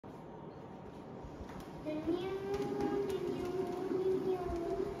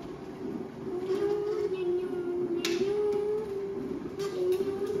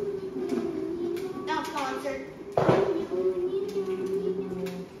Not sponsored.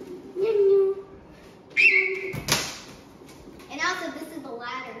 And also, this is the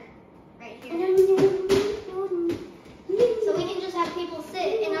ladder right here. So we can just have people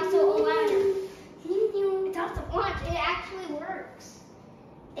sit, and also a ladder. It's also watch. It actually works.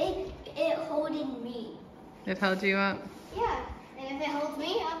 It holded me. It held you up? Yeah. And if it holds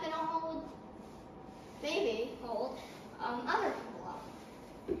me up, it'll hold, maybe hold other people up.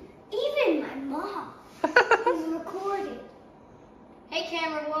 Even my mom is recording. Hey,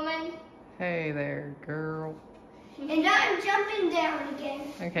 camera woman. Hey there, girl. And I'm jumping down again.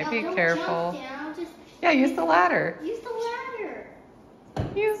 Okay, No, be don't careful. Jump down, just Yeah, use the ladder. use the ladder.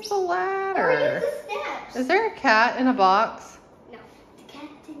 Use the Or ladder. use the steps. Is there a cat in a box? No, the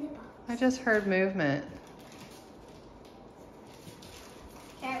cat's in the box. I just heard movement.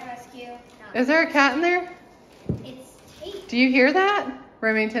 Cat rescue. No. Is there a cat in there? It's tape. Do you hear that?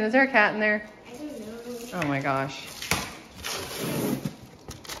 Remington, is there a cat in there? I don't know. Oh my gosh.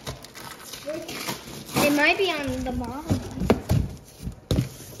 It might be on the bottom.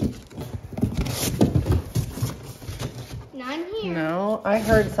 Not here. No, I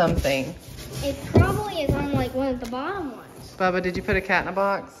heard something. It probably is on like one of the bottom ones. Bubba, did you put a cat in a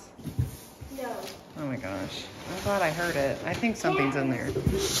box? No. Oh my gosh. I'm glad I heard it. I think something's in there.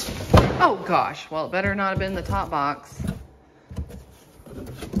 Oh gosh. Well, it better not have been the top box.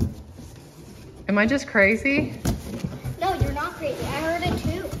 Am I just crazy? No, you're not crazy. I heard it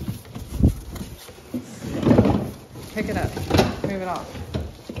too. Pick it up. Move it off.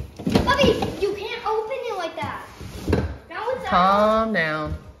 Bubby, you can't open it like that. Now it's out. Calm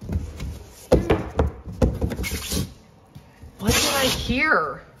down. What did I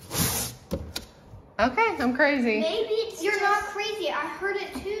hear? Okay, I'm crazy. Maybe it's you're not crazy. I heard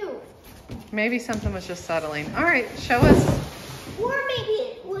it too. Maybe something was just settling. All right, show us. Or maybe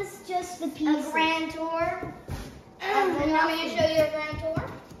it was just the piece. A grand tour. You want me to show you a grand tour?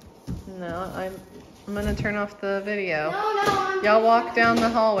 No, I'm gonna turn off the video. No. Y'all walk down the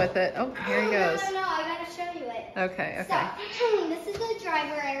hall with it. Oh, here he goes. No, I gotta show you it. Okay. So, this is the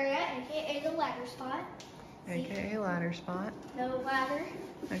driver area, aka the ladder spot. AKA ladder spot. No ladder.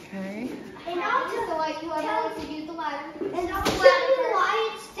 Okay. And I'll just like whoever wants to use the ladder. And I'll show you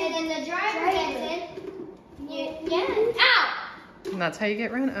why it's. And then the driver gets in. Yeah. Ow! And that's how you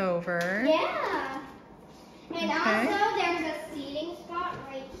get run over. Yeah. And Okay. also, there's a seating spot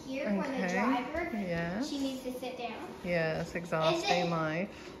right here for the Okay. driver. Yes. She needs to sit down. Yes, exhausting life.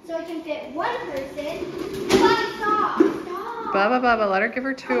 So it can fit one person. But stop. Bubba, let her give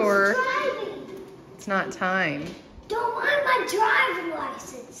her tour. I'm driving. It's not time. Don't want my driving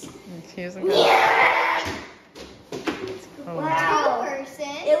license. Excuse me. Yeah. Oh. Wow. Two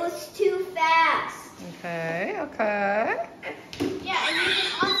person. It was too fast. Okay. Yeah, and you can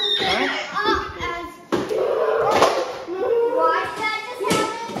also set it up as. Watch that just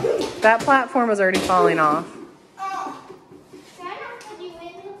happened. That platform is already falling off. Oh. Can I not put you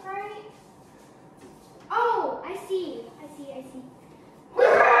in the party? Oh, I see.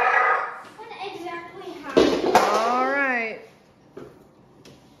 What exactly happened? All right.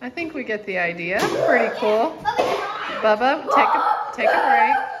 I think we get the idea. Pretty cool. Bubba, take a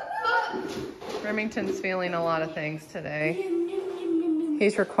break. Remington's feeling a lot of things today.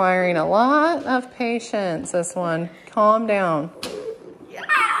 He's requiring a lot of patience, this one. Calm down.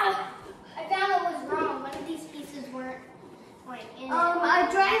 I found what was wrong. One of these pieces weren't like in it. I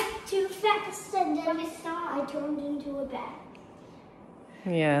drive too fast and then I turned into a bat.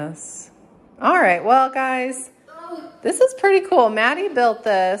 Yes. All right, well, guys, this is pretty cool. Maddie built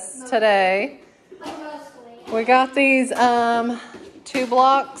this today. We got these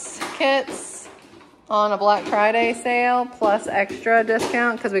Tubelox kits on a Black Friday sale plus extra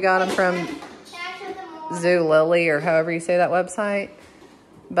discount because we got them from Zulily or however you say that website.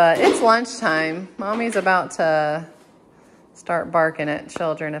 But it's lunchtime. Mommy's about to start barking at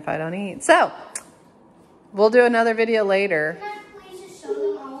children if I don't eat. So we'll do another video later.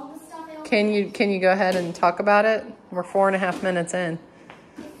 Can you go ahead and talk about it? We're 4.5 minutes in.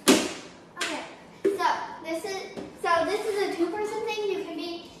 Okay, so this is a two-person thing. You can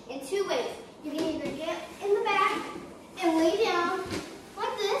be in two ways. You can either get in the back and lay down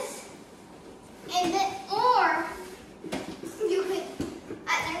like this, and then, or you could.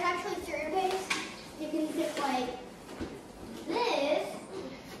 There's actually certain ways you can sit like this,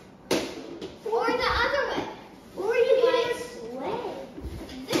 or the other way, or you can just lay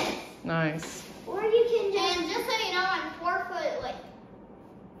this. Nice. Or you can just, and just so you know, I'm 4 foot, like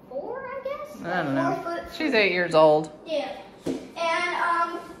I don't know. 4 foot. She's 8 years old. Yeah.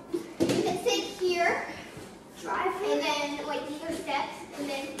 And you can sit here, drive, and then like these are steps, and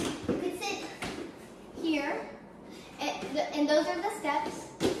then you can sit here, and those are the steps.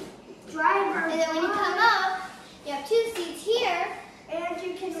 Driver. And then when you come up, you have 2 seats here, and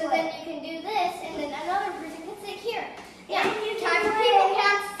you can. So then you can do this, and then another person can sit here. Yeah. And you time for people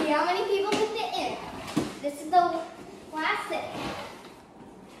count. See how many people can fit in. This is the last thing.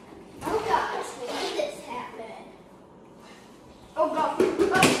 Oh gosh, when did this happen? Oh gosh.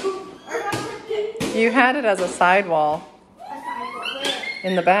 You had it as a sidewall. A sidewall. Where?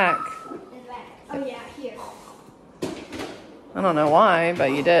 In the back. In the back. Oh yeah, here. I don't know why,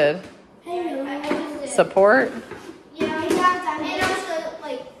 but you did. Support? Yeah, and also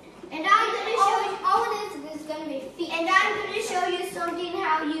like, and I'm gonna show you all it is gonna be feet. And I'm gonna show you something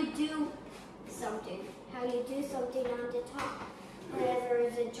how you do something. How you do something on the top. Whenever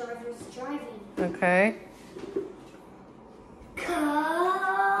the driver's driving. Okay.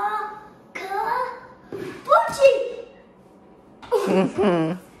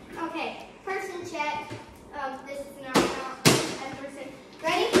 Okay, person check. This is not that person.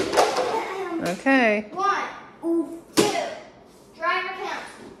 Ready? Okay. 1, 2, driver count.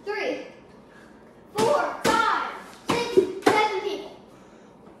 3, 4, 5, 6, 7 people.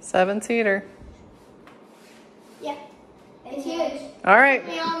 7-seater. Yeah, it's huge. All right. It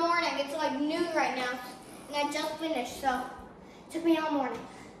took me all morning. It's like noon right now, and I just finished, so it took me all morning.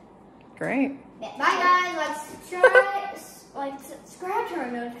 Great. Yeah. Bye guys. Subscribe to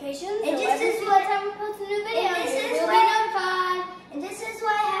our notifications. And this is what time we post a new video. And this is what notified. And this is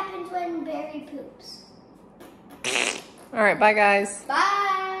what happens when Barry poops. All right. Bye, guys. Bye.